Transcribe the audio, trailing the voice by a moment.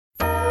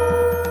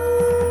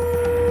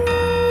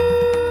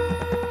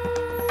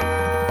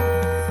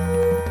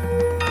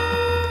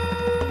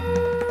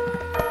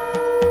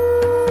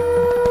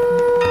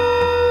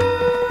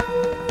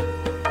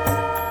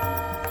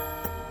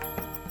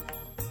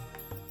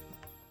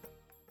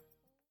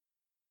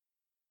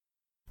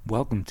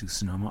Welcome to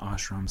Sonoma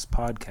Ashram's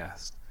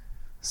podcast,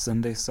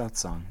 Sunday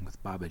Satsang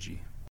with Babaji.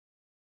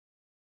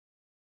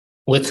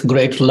 With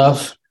great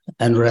love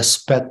and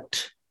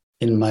respect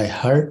in my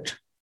heart,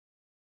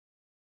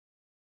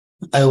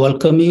 I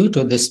welcome you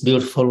to this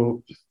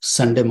beautiful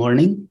Sunday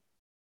morning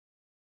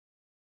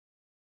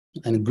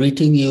and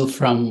greeting you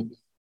from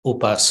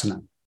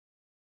Upasana.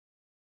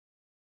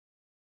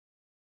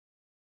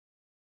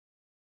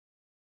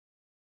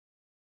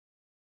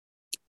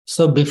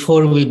 So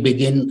before we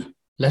begin,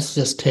 let's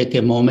just take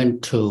a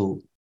moment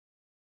to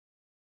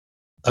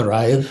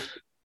arrive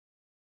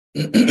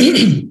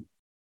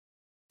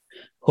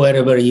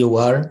wherever you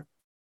are.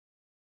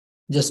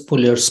 Just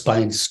pull your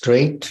spine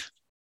straight.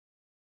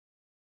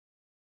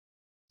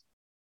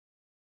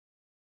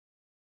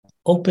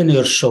 Open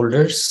your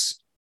shoulders.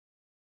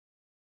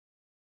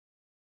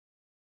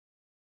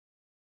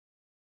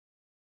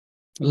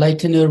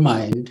 Lighten your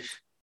mind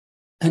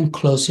and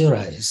close your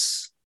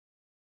eyes.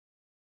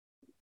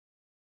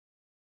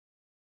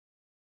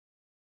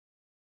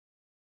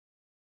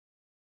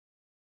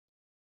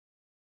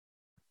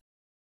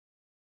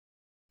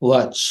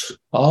 Watch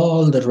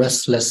all the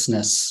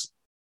restlessness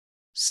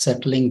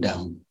settling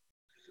down.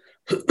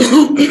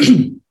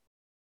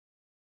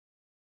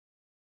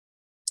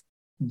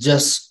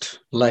 Just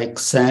like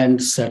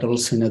sand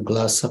settles in a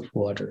glass of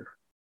water.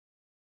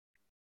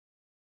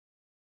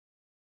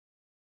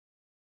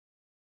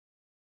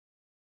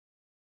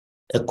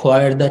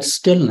 Acquire that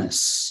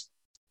stillness.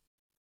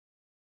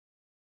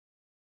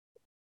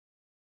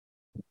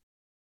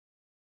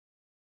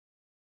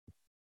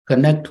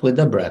 Connect with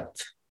the breath.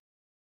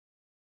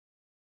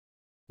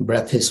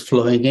 Breath is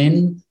flowing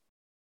in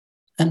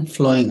and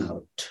flowing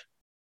out.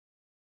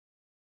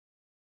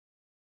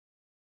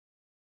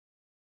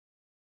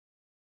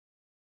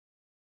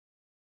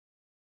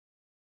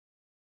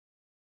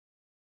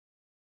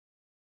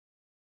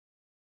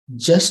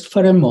 Just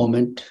for a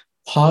moment,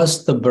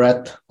 pause the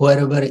breath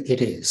wherever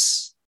it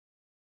is.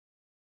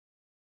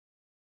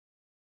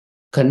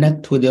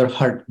 Connect with your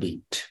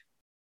heartbeat.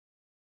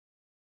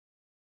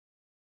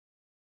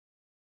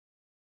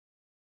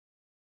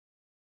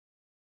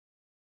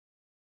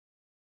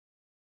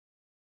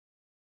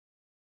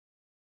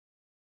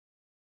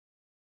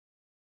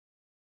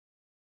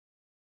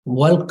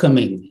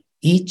 Welcoming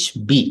each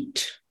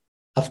beat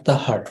of the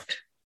heart.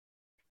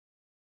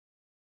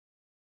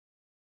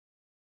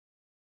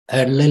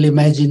 Add a little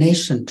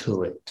imagination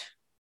to it,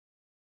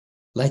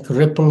 like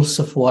ripples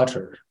of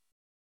water.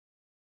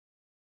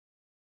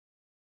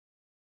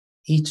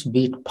 Each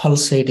beat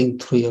pulsating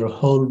through your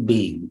whole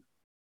being.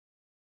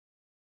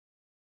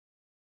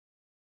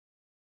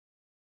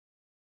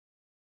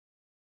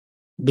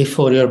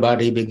 Before your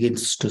body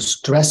begins to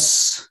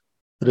stress,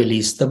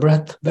 release the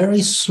breath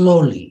very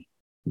slowly.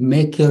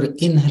 Make your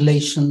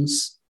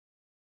inhalations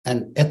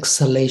and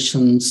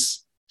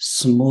exhalations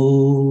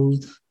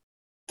smooth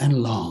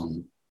and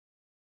long.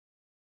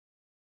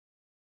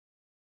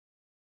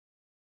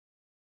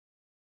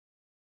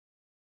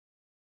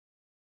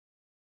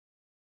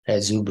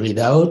 As you breathe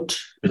out,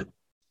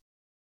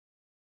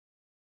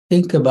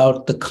 think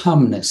about the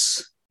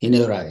calmness in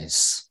your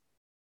eyes.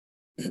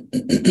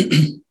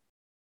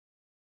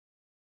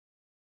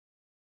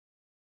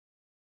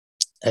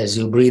 As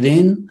you breathe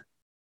in,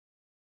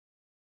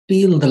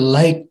 feel the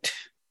light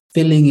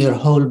filling your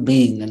whole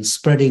being and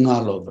spreading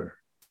all over.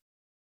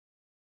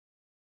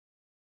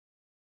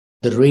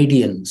 The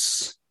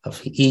radiance of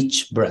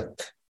each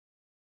breath.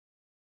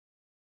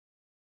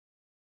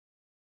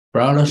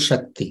 Prana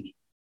Shakti,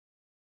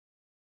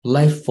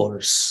 life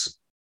force,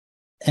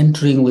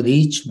 entering with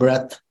each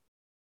breath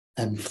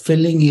and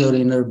filling your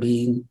inner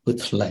being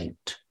with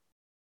light.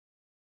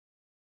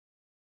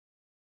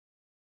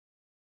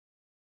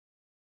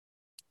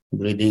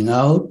 Breathing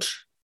out,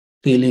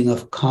 feeling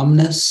of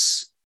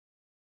calmness.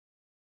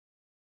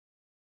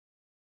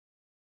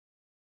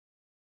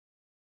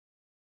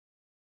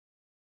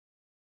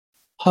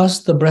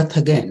 Pause the breath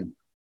again.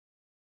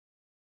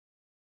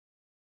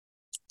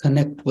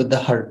 Connect with the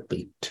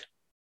heartbeat.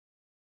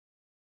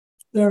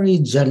 Very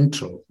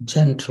gentle,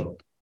 gentle.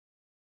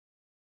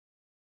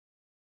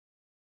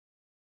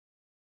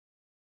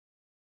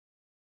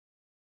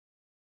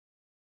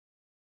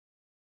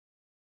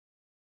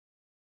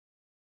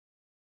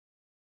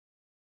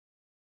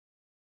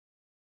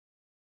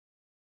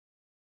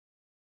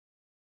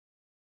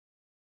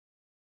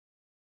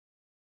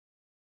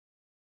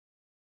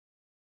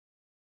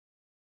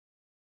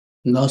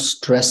 No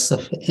stress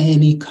of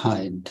any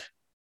kind.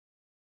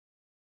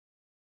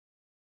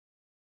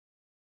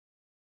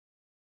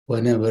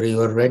 Whenever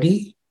you are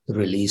ready,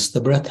 release the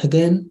breath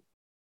again.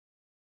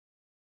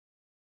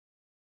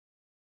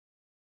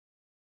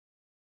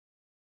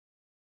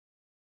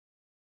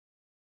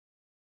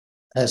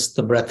 As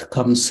the breath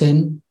comes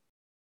in,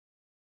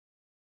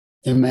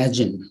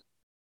 imagine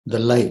the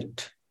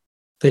light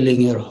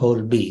filling your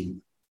whole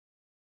being.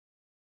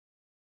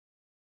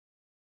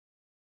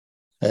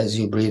 As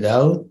you breathe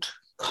out,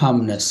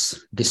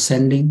 calmness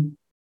descending.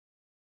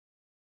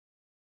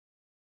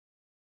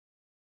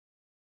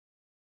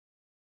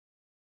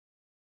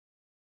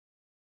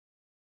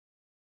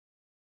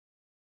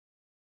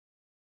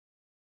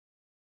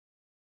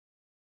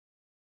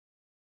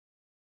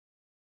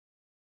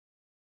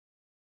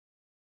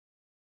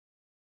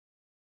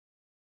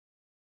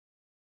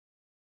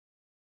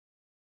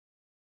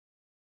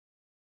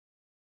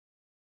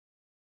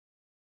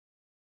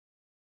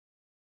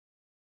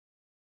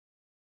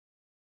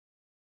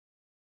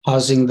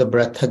 Pausing the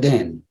breath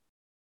again.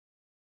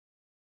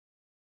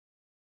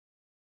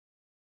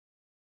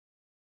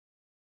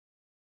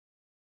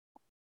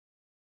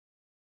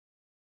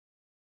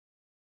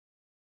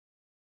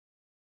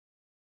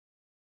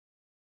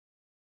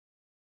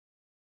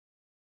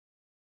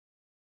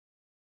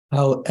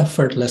 How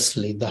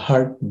effortlessly the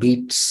heart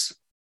beats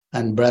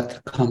and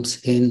breath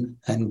comes in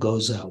and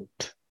goes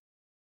out.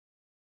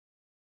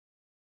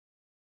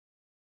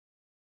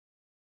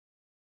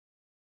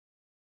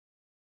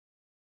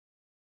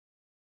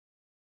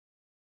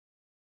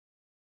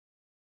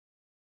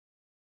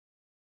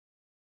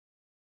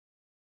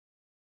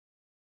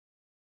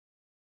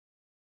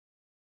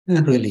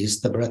 And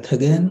release the breath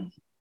again.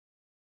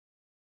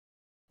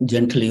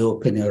 Gently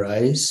open your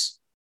eyes.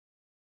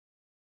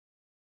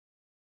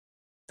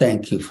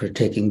 Thank you for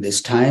taking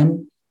this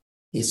time.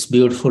 It's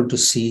beautiful to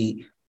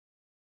see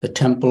the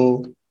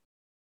temple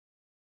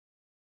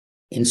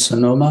in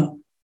Sonoma.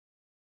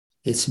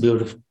 It's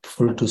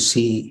beautiful to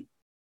see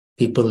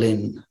people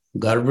in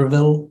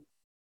Garberville,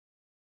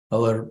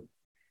 our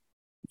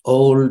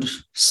old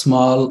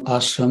small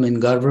ashram in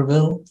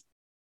Garberville,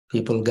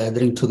 people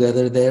gathering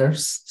together there.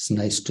 It's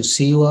nice to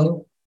see you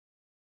all.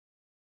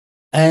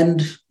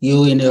 And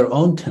you in your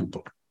own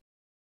temple,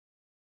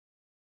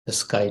 the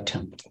Sky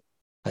Temple,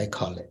 I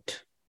call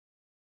it.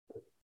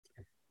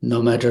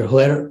 No matter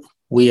where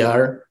we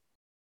are,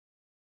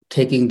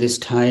 taking this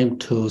time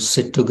to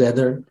sit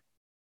together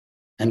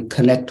and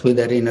connect with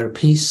that inner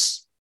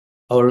peace,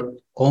 our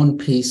own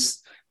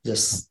peace,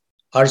 just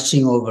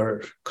arching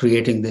over,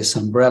 creating this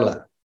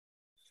umbrella.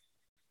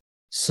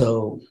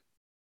 So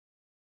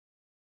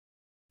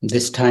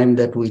this time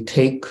that we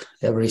take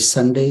every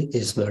Sunday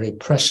is very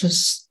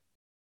precious.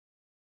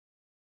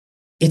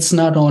 It's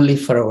not only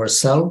for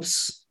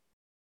ourselves,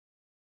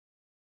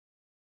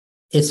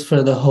 it's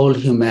for the whole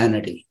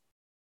humanity.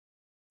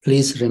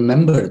 Please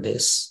remember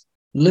this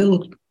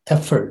little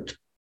effort,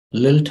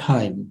 little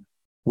time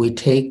we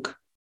take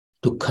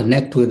to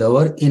connect with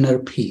our inner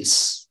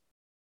peace.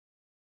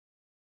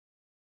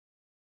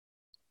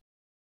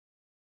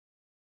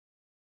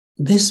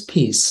 This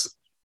peace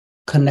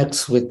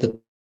connects with the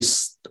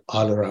peace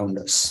all around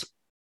us.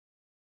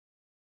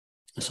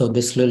 So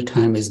this little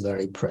time is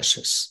very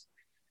precious.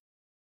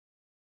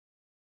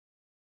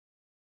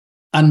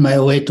 On my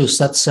way to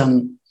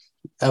satsang,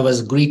 I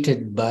was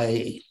greeted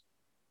by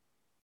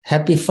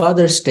Happy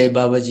Father's Day,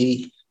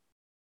 Babaji.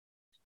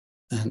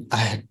 And I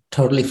had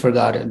totally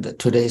forgotten that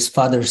today is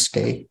Father's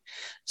Day.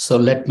 So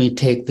let me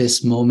take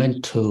this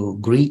moment to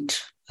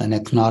greet and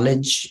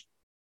acknowledge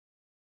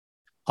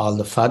all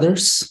the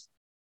fathers.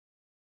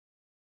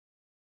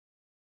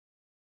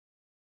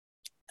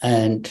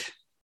 And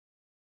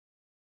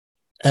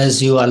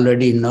as you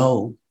already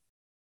know,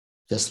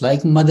 just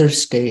like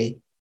Mother's Day,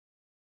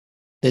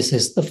 this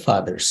is the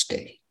Father's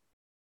Day.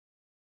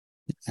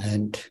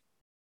 And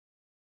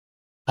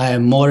I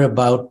am more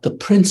about the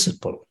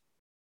principle,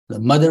 the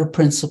mother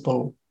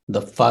principle,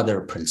 the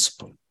father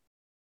principle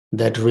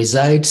that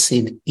resides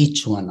in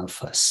each one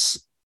of us.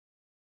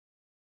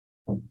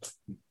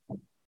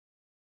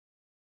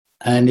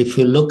 And if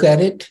you look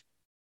at it,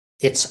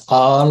 it's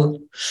all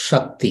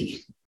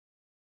Shakti.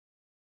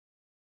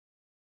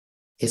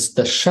 It's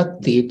the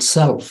Shakti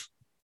itself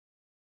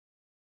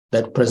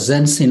that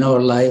presents in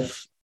our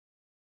life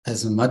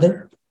as a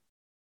mother.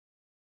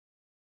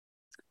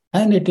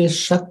 And it is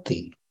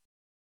Shakti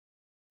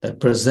that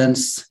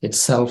presents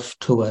itself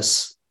to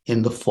us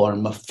in the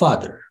form of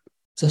father,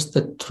 just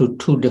through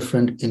two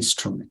different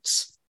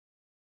instruments.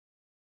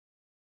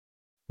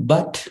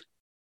 But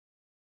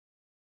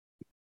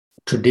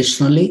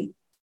traditionally,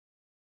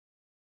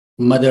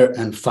 mother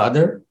and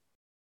father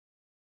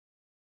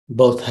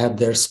both have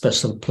their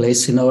special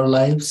place in our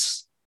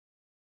lives,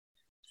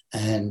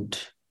 and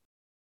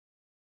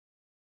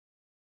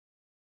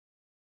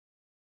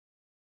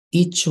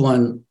each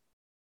one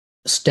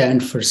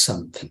stands for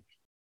something.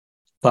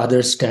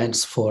 Father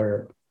stands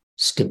for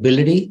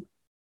stability,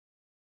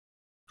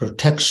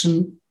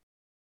 protection,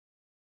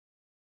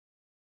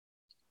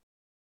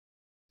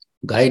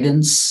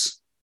 guidance,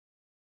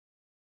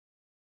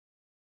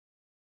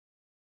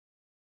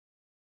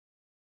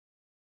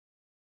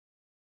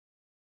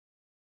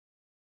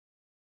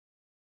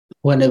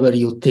 whenever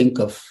you think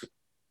of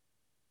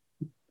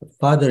the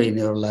father in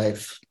your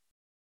life,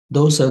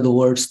 those are the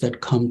words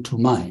that come to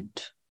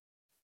mind.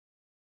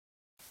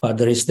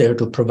 Father is there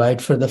to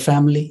provide for the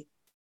family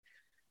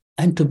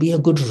and to be a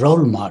good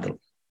role model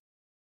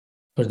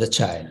for the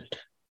child.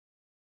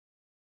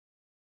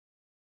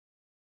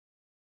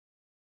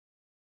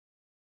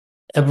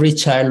 Every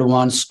child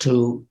wants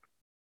to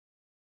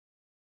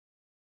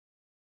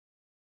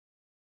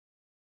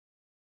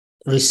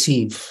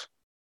receive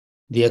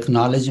the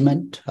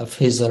acknowledgement of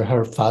his or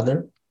her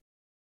father,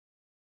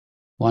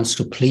 wants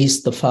to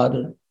please the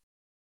father,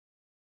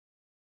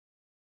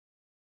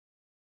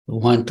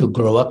 want to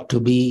grow up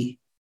to be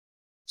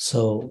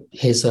so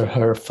his or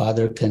her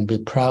father can be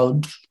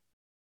proud.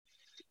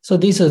 So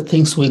these are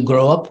things we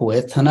grow up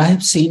with, and I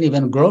have seen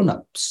even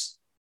grown-ups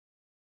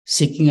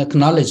seeking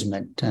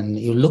acknowledgement. And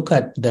you look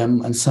at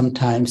them, and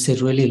sometimes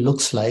it really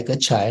looks like a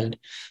child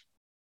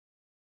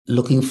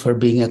looking for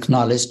being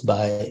acknowledged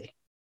by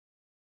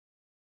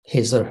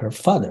his or her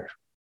father.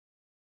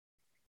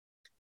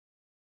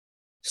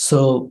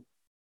 So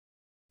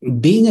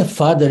being a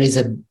father is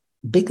a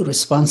big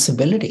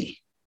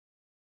responsibility.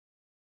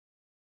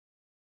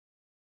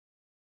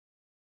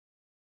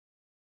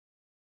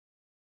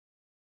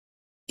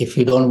 If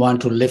you don't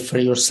want to live for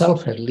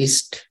yourself, at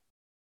least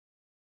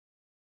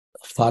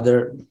a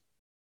father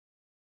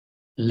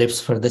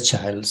lives for the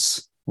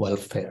child's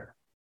welfare.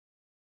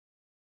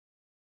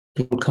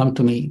 People come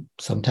to me,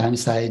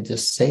 sometimes I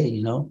just say,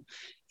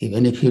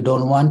 even if you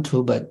don't want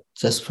to, but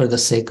just for the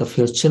sake of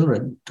your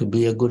children, to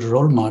be a good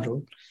role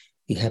model,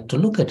 you have to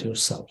look at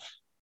yourself.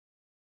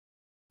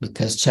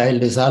 Because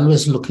child is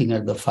always looking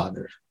at the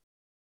father.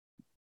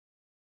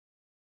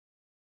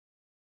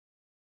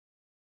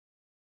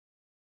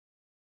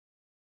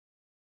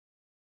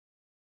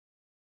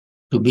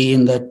 To be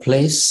in that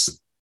place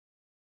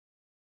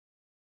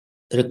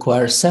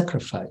requires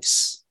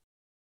sacrifice.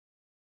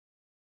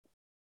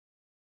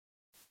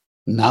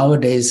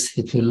 Nowadays,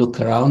 if you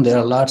look around, there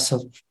are lots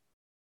of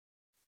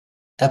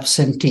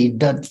absentee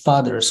dead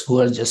fathers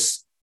who are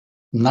just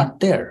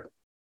not there.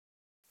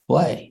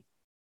 Why?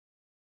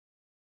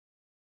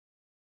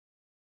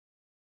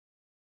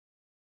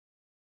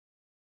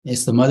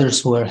 It's the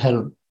mothers who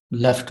are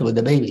left with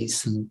the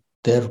babies, and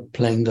they're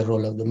playing the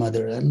role of the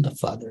mother and the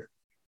father.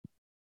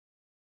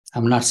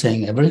 I'm not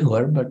saying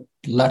everywhere, but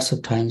lots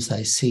of times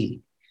I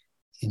see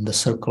in the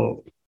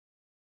circle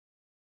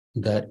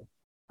that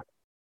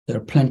there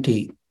are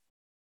plenty.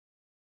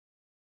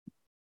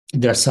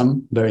 There are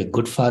some very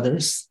good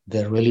fathers.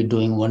 They're really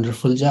doing a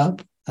wonderful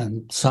job,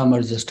 and some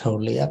are just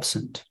totally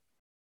absent.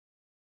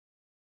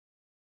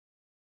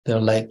 They're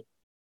like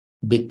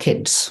big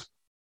kids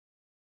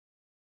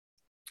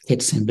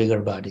in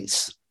bigger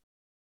bodies.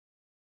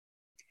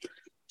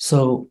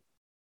 So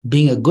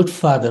being a good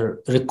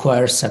father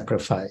requires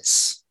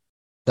sacrifice.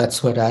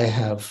 That's what I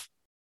have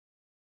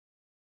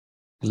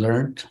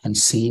learned and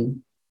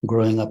seen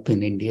growing up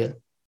in India.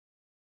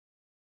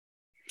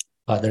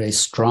 Father is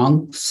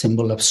strong,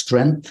 symbol of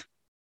strength,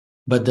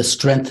 but the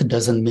strength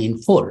doesn't mean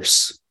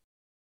force.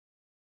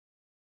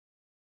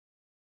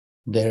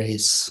 There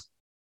is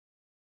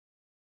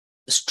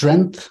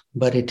strength,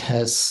 but it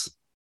has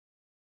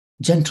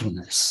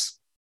gentleness.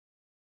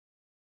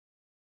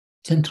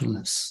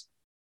 Gentleness.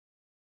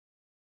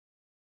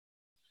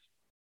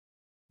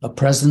 A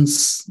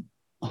presence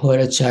where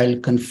a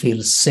child can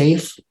feel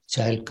safe,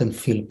 child can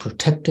feel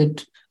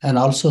protected, and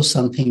also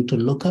something to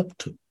look up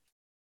to.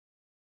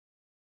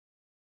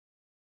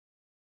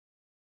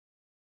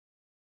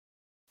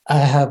 I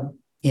have,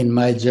 in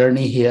my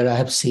journey here, I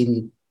have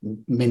seen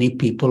many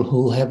people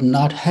who have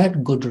not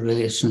had good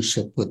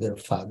relationship with their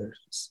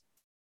fathers,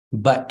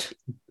 but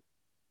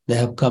they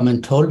have come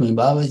and told me,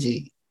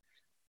 Babaji,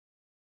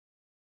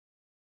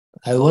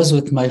 I was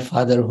with my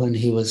father when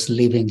he was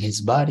leaving his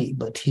body,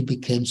 but he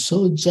became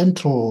so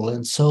gentle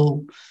and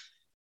so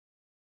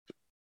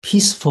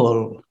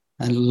peaceful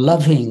and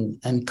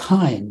loving and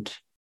kind.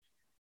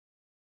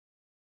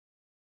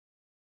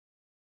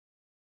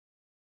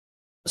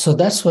 So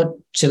that's what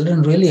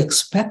children really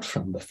expect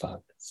from the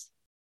fathers.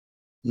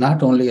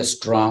 Not only a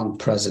strong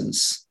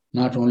presence,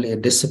 not only a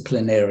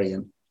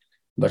disciplinarian,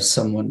 but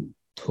someone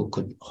who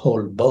could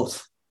hold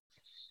both.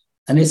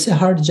 And it's a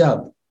hard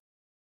job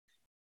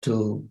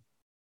to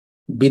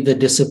be the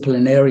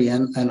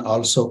disciplinarian and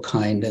also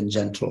kind and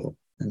gentle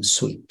and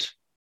sweet.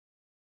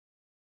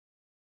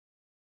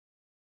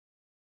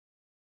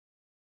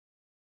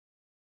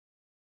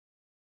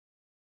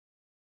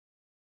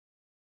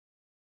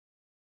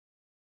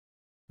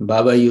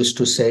 Baba used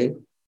to say,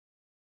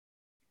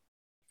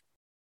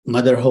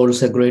 mother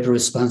holds a great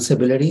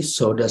responsibility,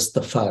 so does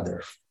the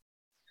father.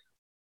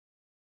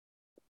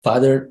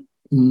 Father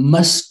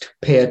must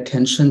pay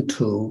attention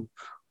to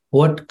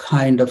what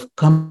kind of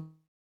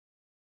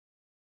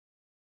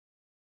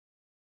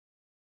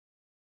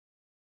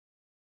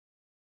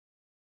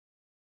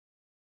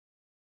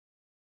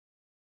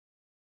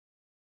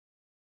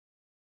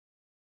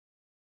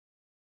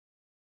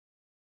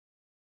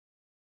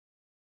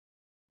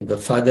the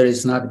father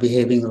is not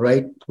behaving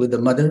right with the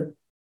mother,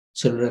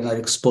 children are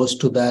exposed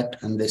to that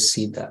and they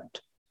see that.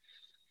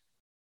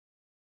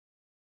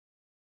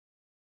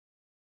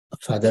 A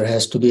father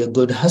has to be a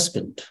good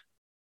husband.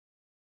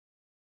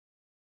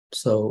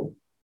 So,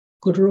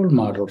 good role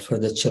model for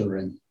the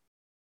children.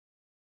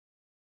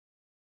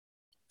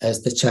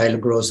 As the child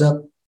grows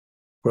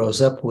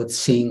up with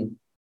seeing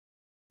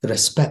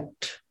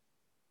respect.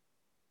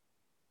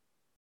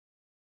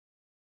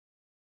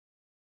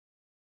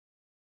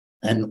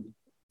 And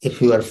if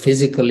you are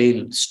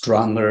physically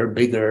stronger,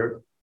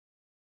 bigger,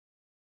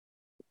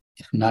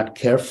 if not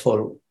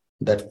careful,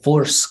 that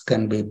force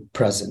can be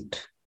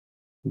present,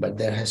 but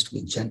there has to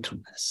be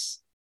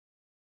gentleness.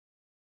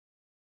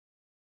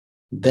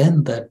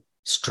 Then that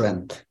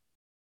strength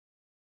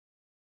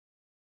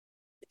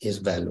is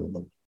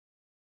valuable.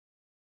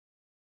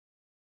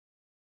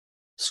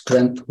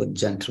 strength with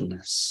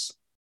gentleness.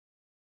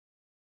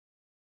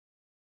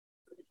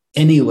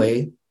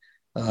 Anyway,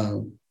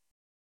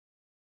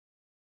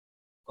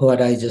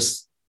 what I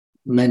just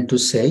meant to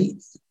say,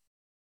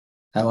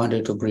 I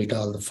wanted to greet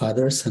all the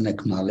fathers and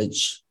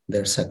acknowledge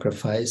their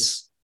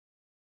sacrifice.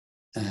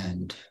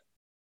 And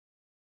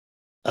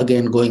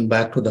again, going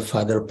back to the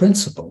father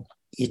principle,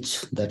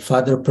 that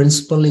father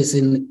principle is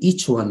in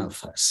each one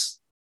of us.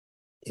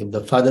 If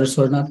the fathers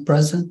were not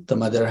present, the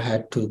mother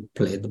had to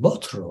play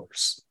both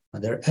roles,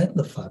 mother and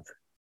the father.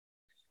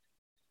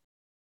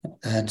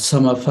 And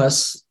some of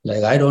us,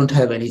 like I don't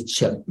have any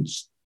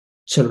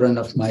children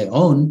of my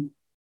own,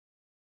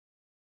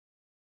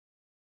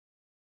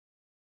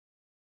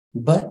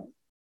 but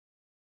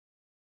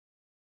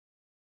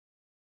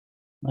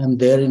I'm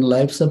there in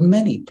lives of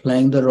many,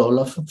 playing the role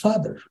of a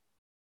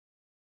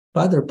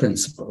father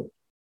principle.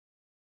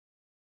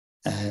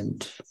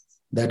 And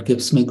that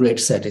gives me great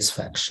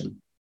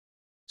satisfaction.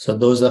 So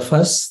those of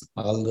us,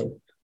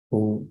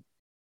 who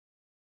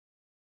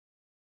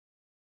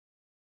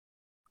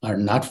are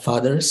not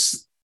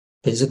fathers,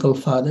 physical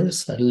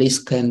fathers, at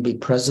least can be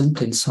present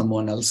in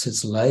someone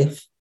else's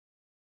life,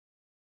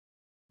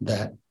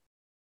 that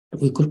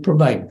we could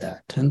provide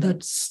that. And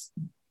that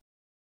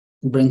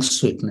brings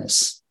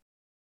sweetness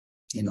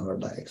in our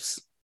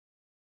lives.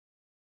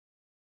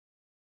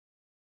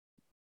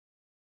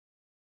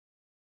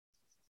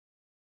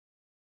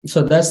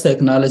 So that's the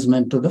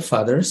acknowledgement to the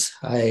fathers.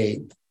 I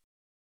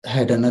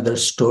had another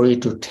story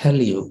to tell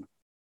you,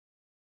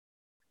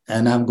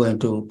 and I'm going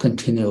to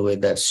continue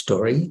with that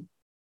story.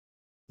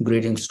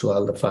 Greetings to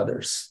all the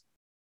fathers.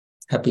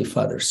 Happy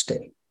Father's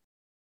Day.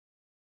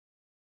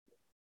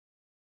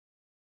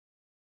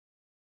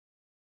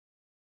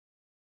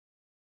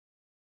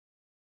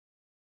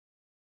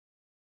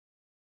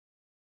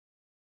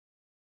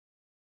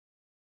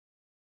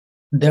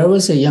 There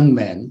was a young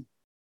man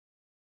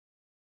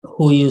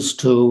who used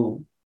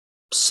to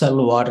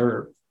sell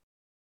water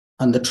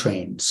on the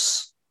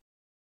trains.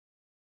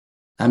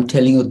 I'm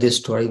telling you this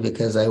story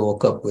because I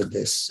woke up with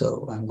this,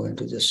 so I'm going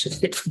to just share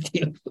it with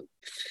you.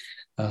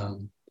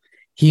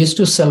 He used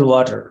to sell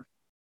water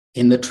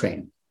in the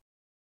train,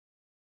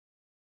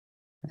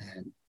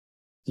 and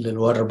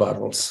little water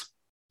bottles.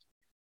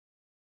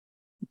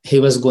 He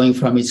was going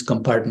from each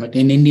compartment.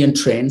 In Indian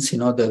trains,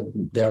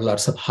 there are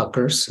lots of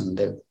hawkers, and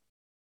they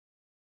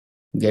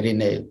get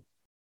in a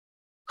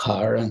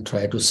car and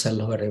try to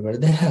sell whatever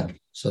they have.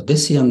 So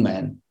this young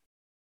man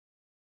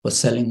was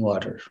selling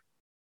water.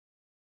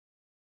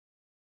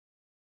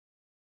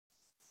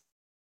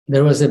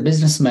 There was a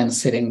businessman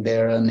sitting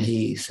there, and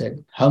he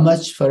said, "How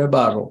much for a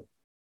bottle?"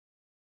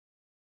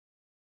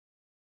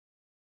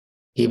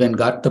 He even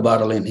got the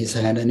bottle in his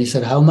hand, and he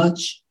said, "How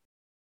much?"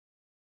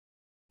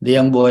 The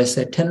young boy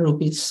said, 10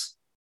 rupees.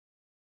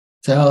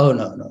 He said, "Oh,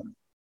 no.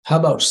 How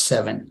about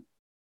 7?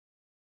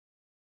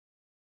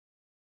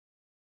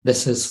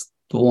 This is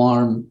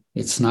warm.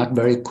 It's not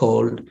very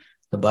cold.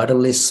 The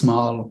bottle is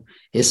small.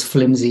 It's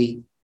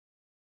flimsy.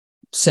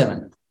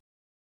 7.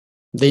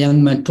 The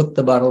young man took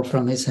the bottle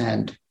from his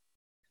hand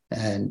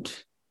and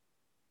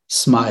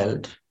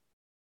smiled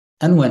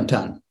and went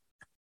on.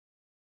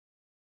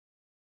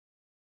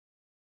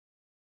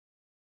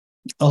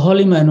 A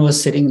holy man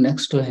was sitting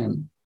next to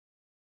him.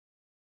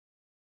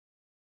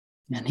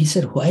 And he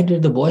said, "Why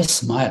did the boy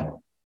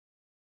smile?"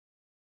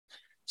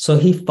 So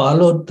he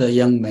followed the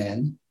young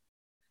man.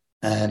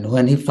 And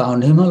when he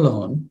found him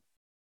alone,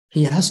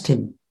 he asked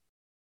him,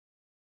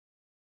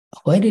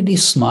 "Why did he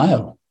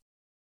smile?"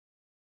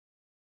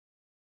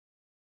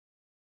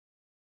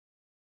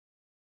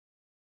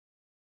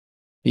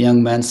 The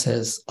young man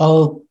says,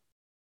 "Oh,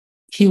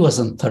 he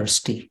wasn't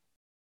thirsty.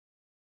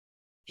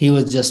 He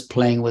was just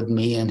playing with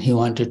me, and he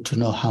wanted to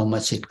know how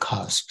much it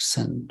costs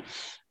and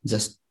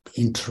just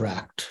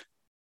interact.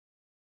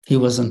 He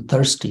wasn't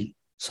thirsty,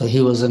 so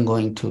he wasn't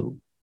going to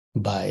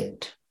buy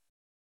it."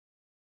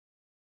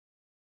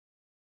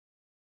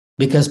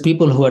 Because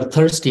people who are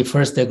thirsty,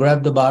 first they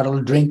grab the bottle,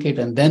 drink it,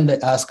 and then they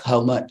ask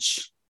how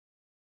much.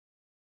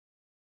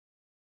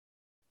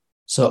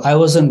 So I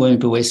wasn't going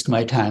to waste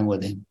my time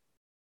with him.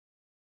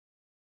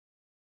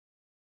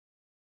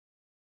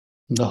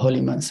 The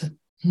holy man said,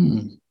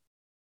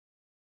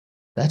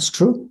 "That's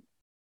true.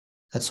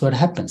 That's what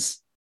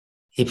happens.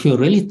 If you're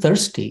really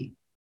thirsty,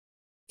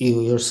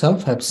 you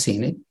yourself have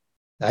seen it.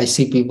 I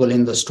see people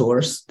in the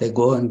stores, they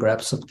go and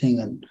grab something,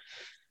 and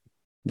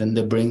then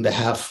they bring the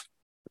half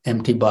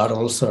empty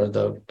bottles or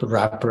the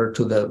wrapper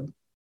to the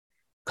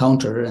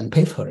counter and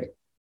pay for it.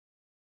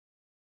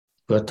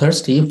 If you're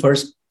thirsty,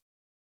 first."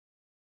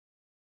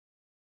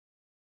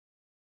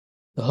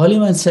 The holy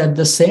man said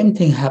the same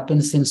thing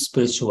happens in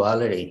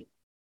spirituality.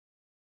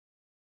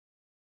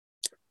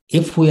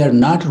 If we are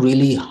not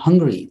really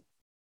hungry,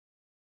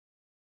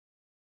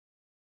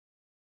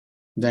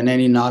 then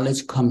any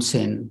knowledge comes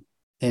in,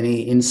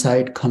 any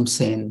insight comes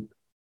in,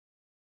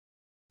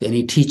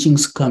 any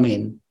teachings come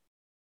in.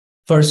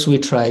 First, we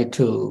try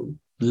to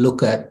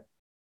look at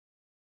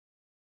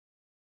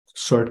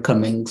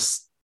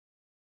shortcomings,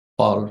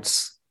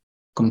 faults,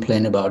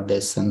 complain about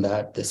this and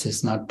that. This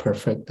is not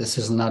perfect. This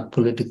is not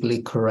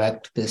politically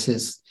correct.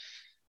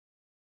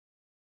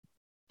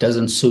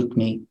 Doesn't suit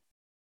me.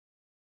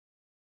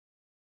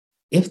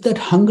 If that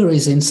hunger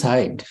is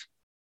inside,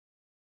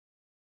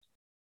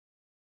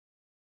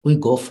 we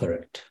go for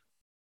it.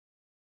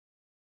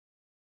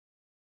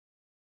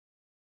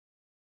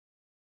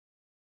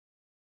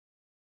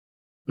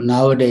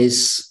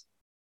 Nowadays,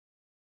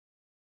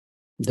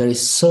 there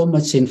is so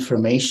much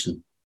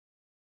information,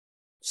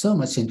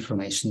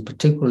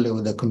 particularly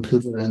with the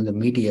computer and the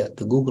media,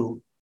 the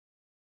Google.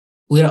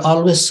 We are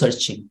always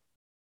searching,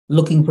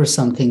 looking for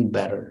something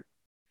better.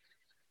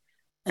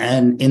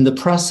 And in the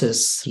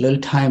process, little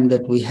time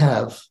that we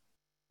have,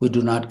 we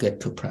do not get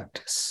to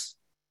practice.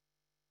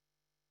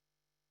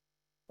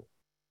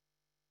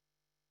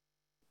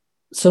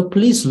 So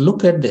please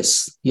look at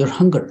this, your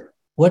hunger.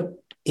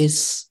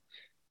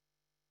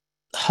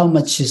 How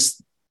much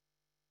is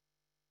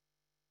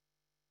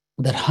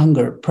that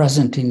hunger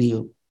present in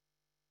you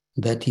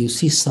that you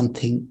see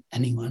something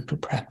and you want to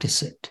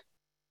practice it?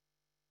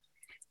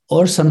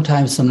 Or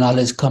sometimes some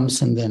knowledge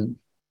comes and then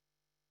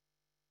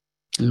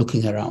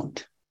looking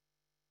around.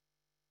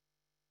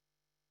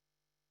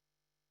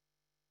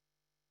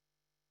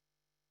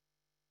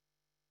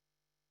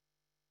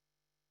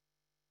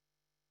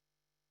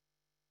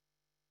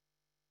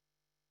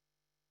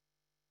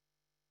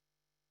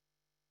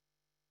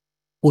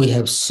 We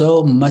have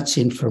so much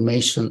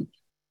information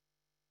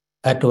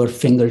at our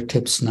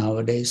fingertips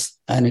nowadays,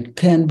 and it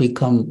can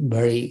become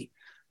very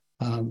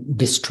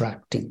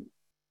distracting.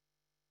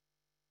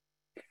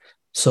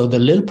 So the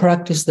little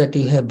practice that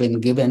you have been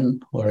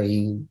given or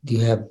you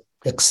have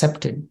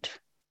accepted,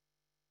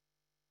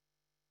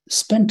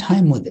 spend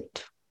time with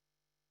it.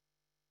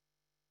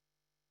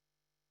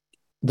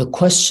 The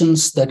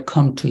questions that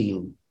come to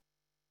you,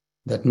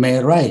 that may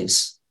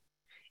arise,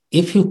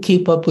 if you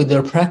keep up with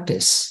your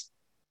practice,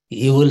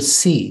 you will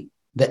see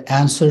the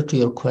answer to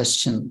your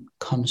question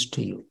comes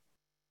to you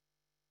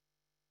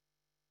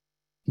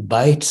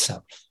by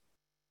itself.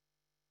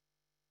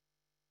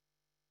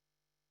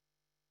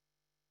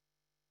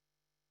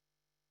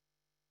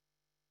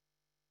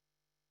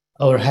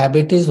 Our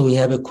habit is we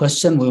have a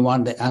question, we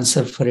want the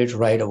answer for it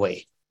right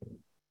away.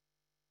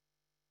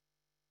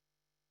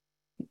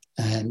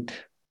 And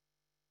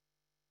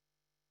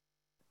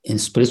in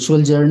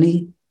spiritual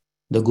journey,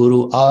 the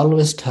Guru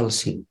always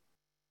tells you,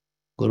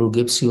 Guru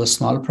gives you a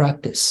small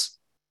practice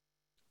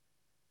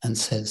and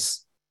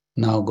says,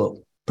 now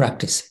go,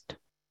 practice it.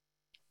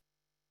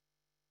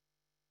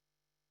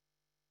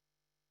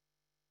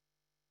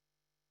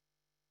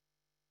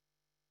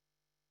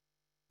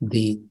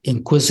 The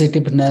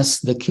inquisitiveness,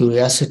 the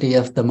curiosity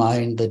of the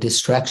mind, the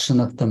distraction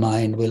of the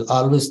mind will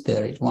always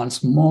there. It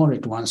wants more,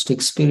 it wants to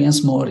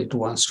experience more, it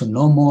wants to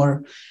know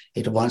more,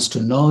 it wants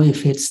to know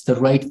if it's the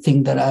right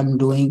thing that I'm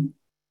doing.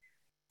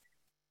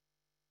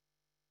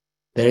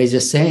 There is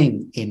a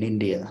saying in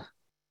India,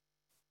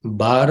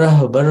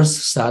 12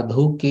 bars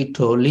sadhu ki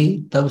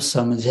toli, tab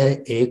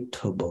samjhe ek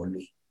tho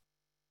boli.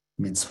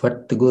 Means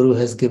what the Guru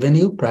has given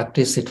you,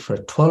 practice it for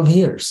 12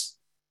 years.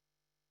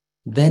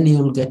 Then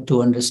you'll get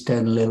to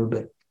understand a little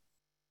bit.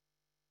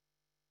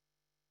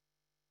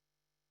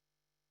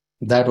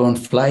 That won't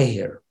fly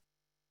here.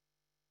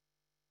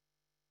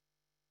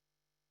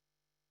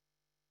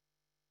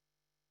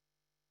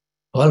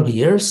 "12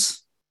 years?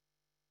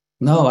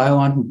 No, I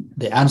want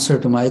the answer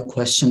to my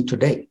question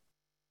today."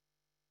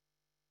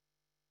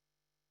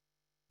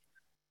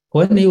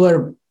 When you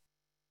are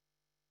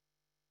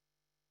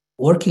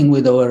working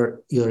with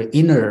your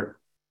inner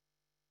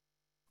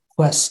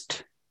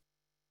quest,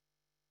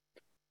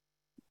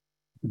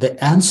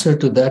 the answer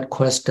to that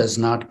quest does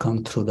not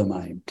come through the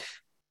mind.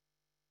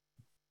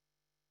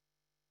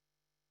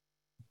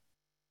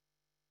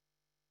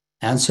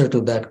 Answer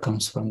to that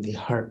comes from the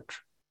heart.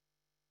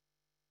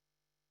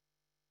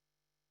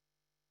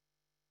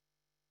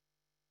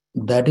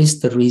 That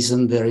is the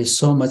reason there is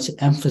so much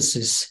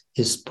emphasis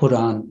is put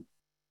on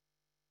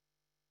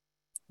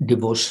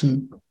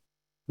devotion,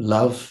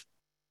 love.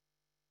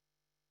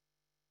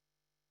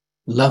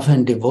 Love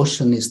and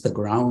devotion is the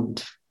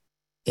ground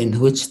in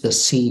which the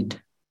seed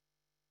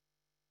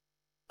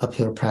of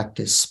your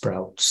practice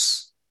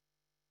sprouts.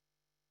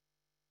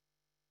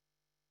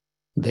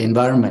 The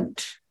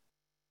environment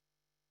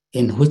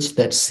in which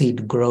that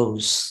seed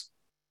grows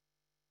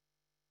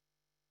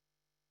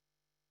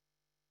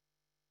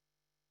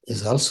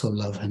is also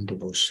love and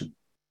devotion.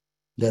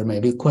 There may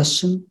be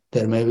question,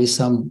 there may be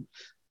some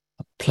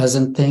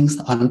pleasant things,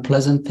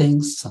 unpleasant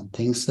things, some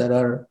things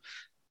that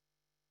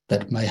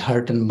my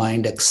heart and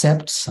mind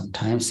accept.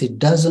 Sometimes it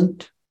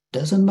doesn't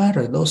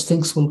matter. Those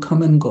things will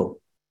come and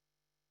go.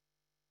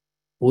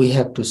 We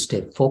have to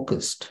stay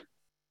focused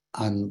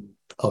on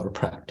our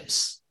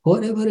practice,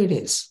 whatever it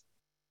is.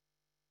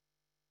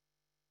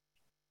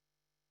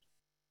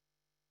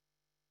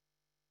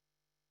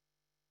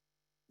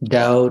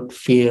 Doubt,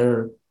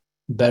 fear,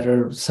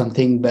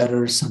 something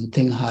better,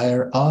 something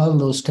higher, all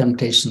those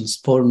temptations,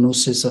 4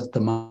 nooses of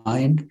the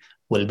mind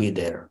will be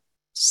there.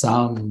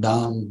 Sam,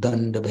 Dam,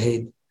 Dand,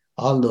 Bhed,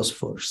 all those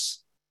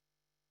fours.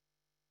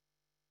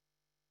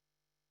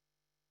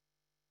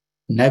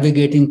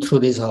 Navigating through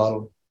this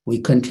all,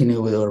 we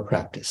continue with our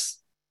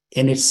practice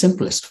in its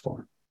simplest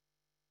form.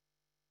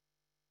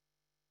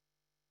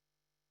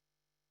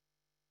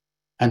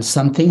 And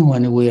something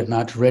when we are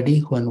not ready,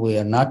 when we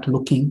are not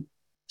looking,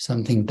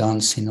 something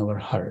dawns in our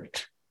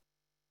heart.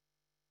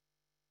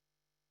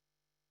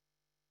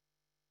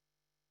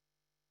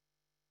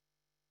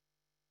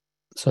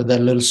 So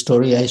that little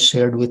story I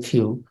shared with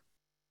you,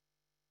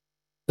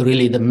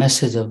 really the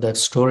message of that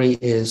story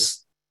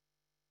is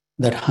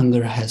that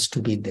hunger has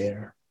to be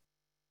there.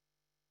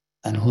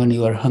 And when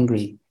you are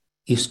hungry,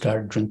 you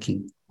start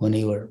drinking. When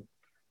you are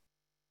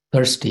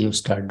thirsty, you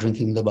start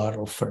drinking the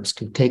bottle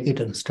first. You take it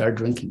and start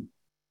drinking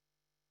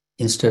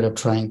instead of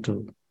trying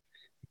to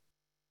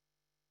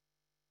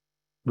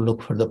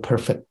look for the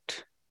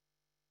perfect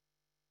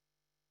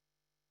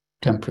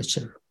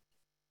temperature.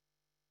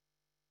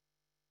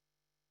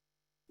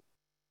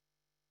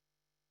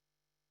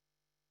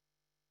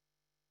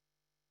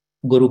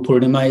 Guru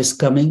Purnima is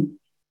coming.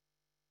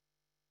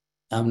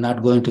 I'm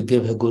not going to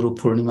give a Guru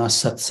Purnima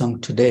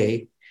satsang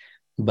today,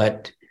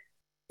 but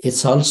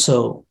it's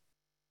also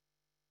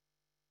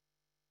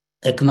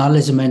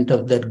acknowledgement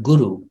of that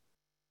Guru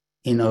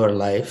in our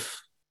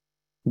life.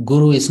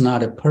 Guru is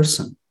not a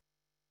person.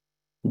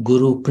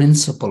 Guru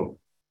principle.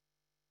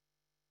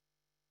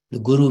 The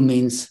Guru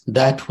means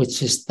that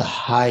which is the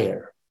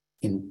higher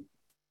in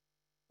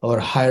our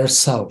higher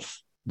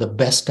self, the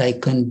best I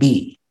can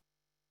be.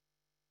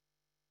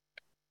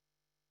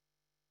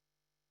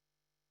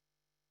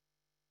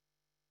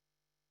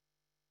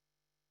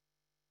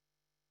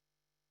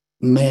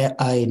 May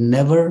I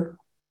never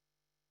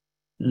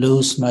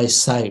lose my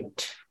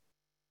sight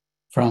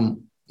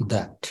from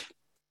that.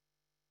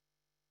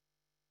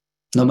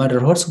 No matter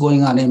what's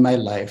going on in my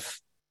life,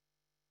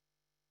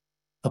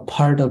 a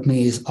part of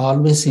me is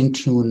always in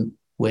tune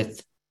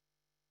with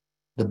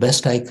the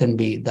best I can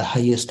be, the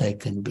highest I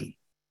can be.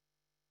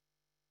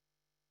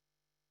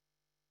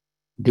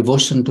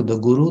 Devotion to the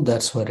Guru,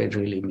 that's what it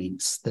really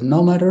means. That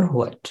no matter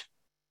what,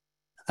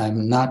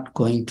 I'm not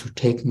going to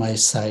take my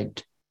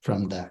sight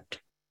from that.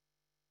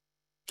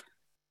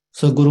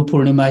 So Guru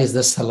Purnima is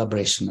the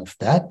celebration of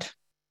that.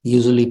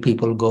 Usually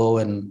people go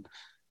and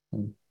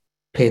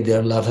pay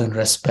their love and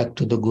respect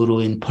to the Guru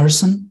in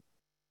person.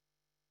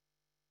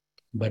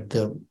 But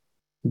the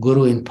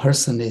Guru in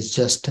person is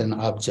just an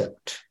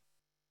object.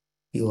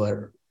 You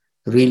are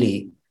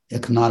really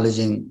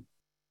acknowledging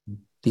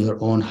your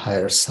own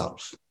higher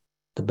self,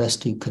 the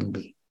best you can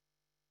be.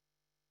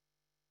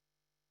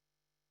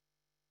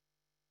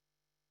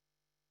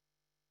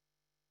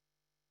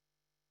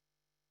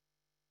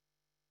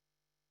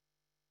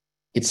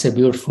 It's a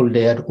beautiful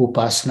day at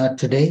Upasana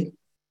today.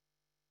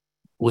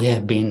 We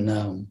have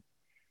been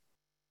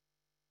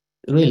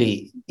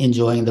really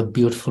enjoying the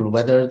beautiful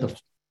weather.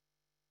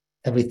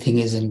 Everything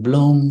is in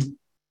bloom.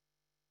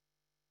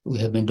 We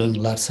have been doing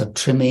lots of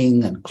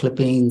trimming and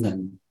clipping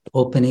and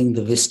opening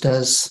the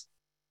vistas.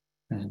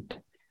 And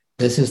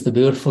this is the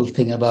beautiful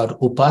thing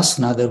about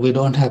Upasana, that we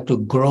don't have to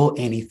grow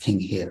anything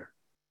here.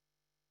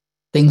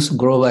 Things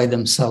grow by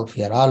themselves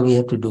here. All we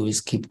have to do is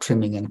keep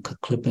trimming and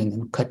clipping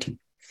and cutting.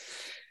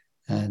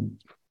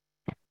 And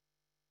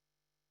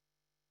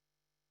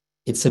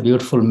it's a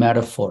beautiful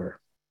metaphor.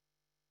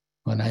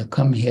 When I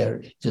come here,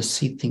 you just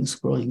see things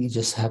growing. You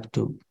just have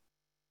to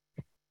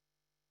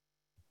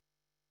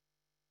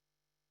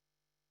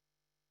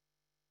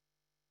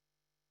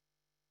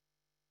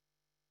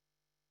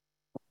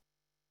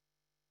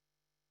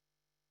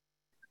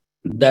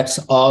that's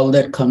all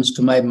that comes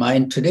to my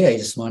mind today. I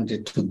just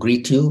wanted to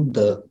greet you.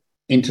 The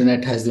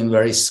internet has been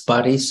very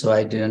spotty, so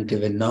I didn't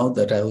even know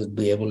that I would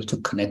be able to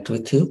connect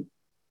with you.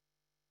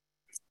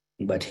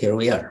 But here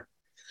we are.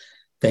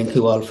 Thank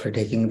you all for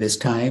taking this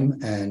time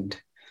and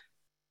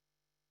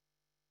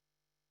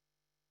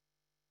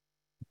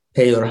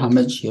pay your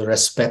homage, your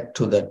respect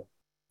to the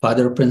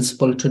father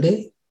principle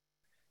today.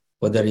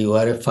 Whether you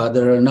are a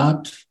father or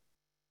not,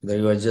 whether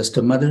you are just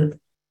a mother,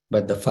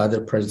 but the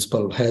father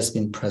principle has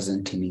been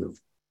present in you.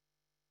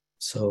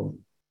 So,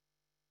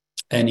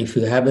 and if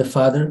you have a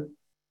father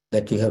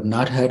that you have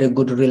not had a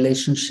good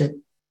relationship,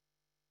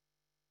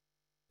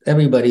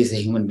 everybody is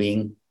a human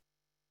being.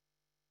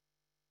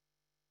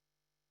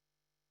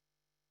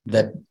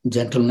 That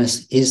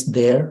gentleness is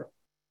there,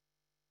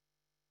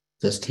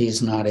 just he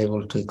is not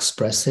able to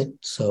express it.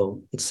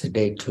 So it's a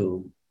day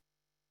to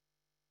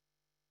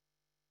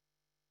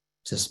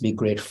just be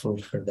grateful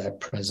for that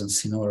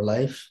presence in our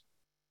life.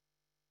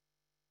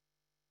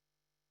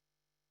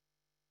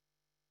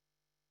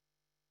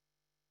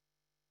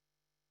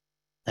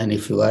 And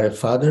if you are a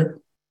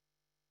father,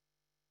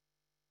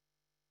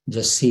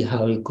 just see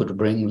how you could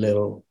bring a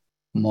little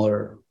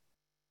more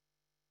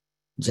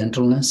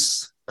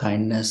gentleness,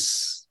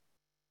 kindness,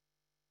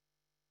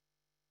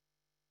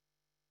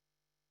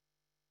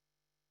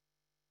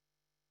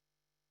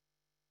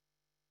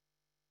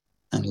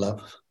 and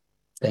love.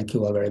 Thank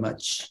you all very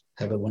much.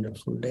 Have a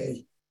wonderful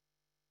day.